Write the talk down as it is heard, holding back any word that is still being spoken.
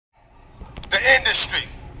industry,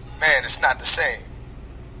 man, it's not the same.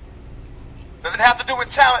 Doesn't have to do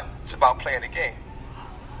with talent, it's about playing the game.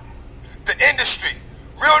 The industry,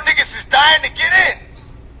 real niggas is dying to get in.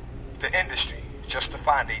 The industry, just to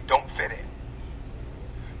find they don't fit in.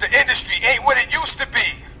 The industry ain't what it used to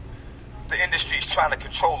be. The industry's trying to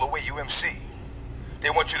control the way you MC.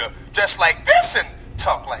 They want you to dress like this and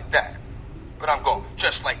talk like that. But I'm going to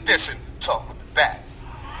dress like this and talk with the bat.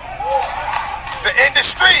 The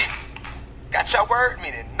industry got your word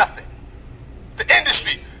meaning nothing. The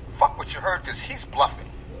industry, fuck what you heard because he's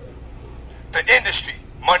bluffing. The industry,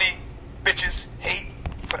 money, bitches, hate,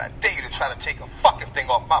 but I dare you to try to take a fucking thing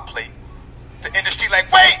off my plate. The industry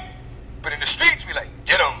like, wait, but in the streets we like,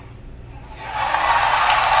 get 'em.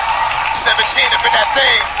 17 up in that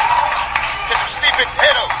thing, get them sleeping,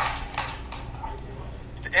 hit 'em.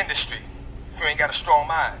 The industry, if you ain't got a strong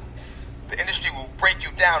mind, the industry will break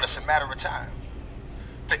you down, it's a matter of time.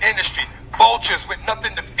 The industry, vultures with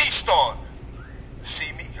nothing to feast on.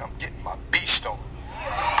 See me, I'm getting my beast on.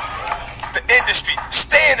 The industry,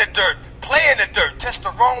 stay in the dirt, play in the dirt, test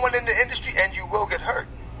the wrong one in the industry and you will get hurt.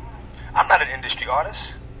 I'm not an industry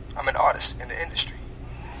artist, I'm an artist in the industry.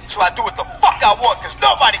 So I do what the fuck I want because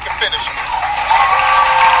nobody can finish me.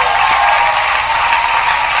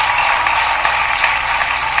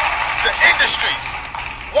 The industry,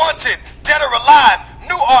 wanted, dead or alive,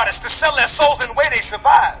 new artists to sell their souls in the way they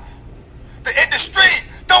survive. The industry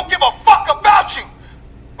don't give a fuck about you,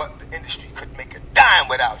 but the industry couldn't make a dime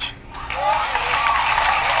without you.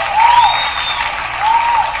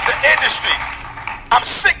 The industry, I'm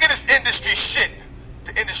sick of this industry shit.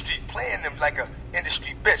 The industry playing them like a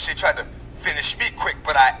industry bitch. They tried to finish me quick,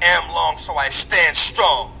 but I am long, so I stand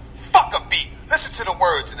strong. Fuck a beat. Listen to the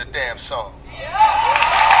words in the damn song.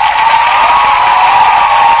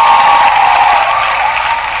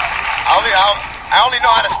 I only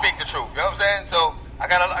know how to speak the truth, you know what I'm saying? So I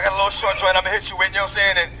got a little short joint I'm gonna hit you with, you know what I'm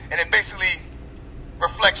saying? And it basically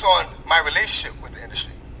reflects on my relationship with the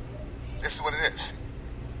industry. This is what it is.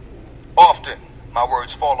 Often, my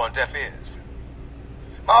words fall on deaf ears.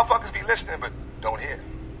 Motherfuckers be listening, but don't hear.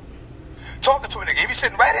 Talking to a nigga, he be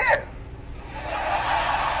sitting right here.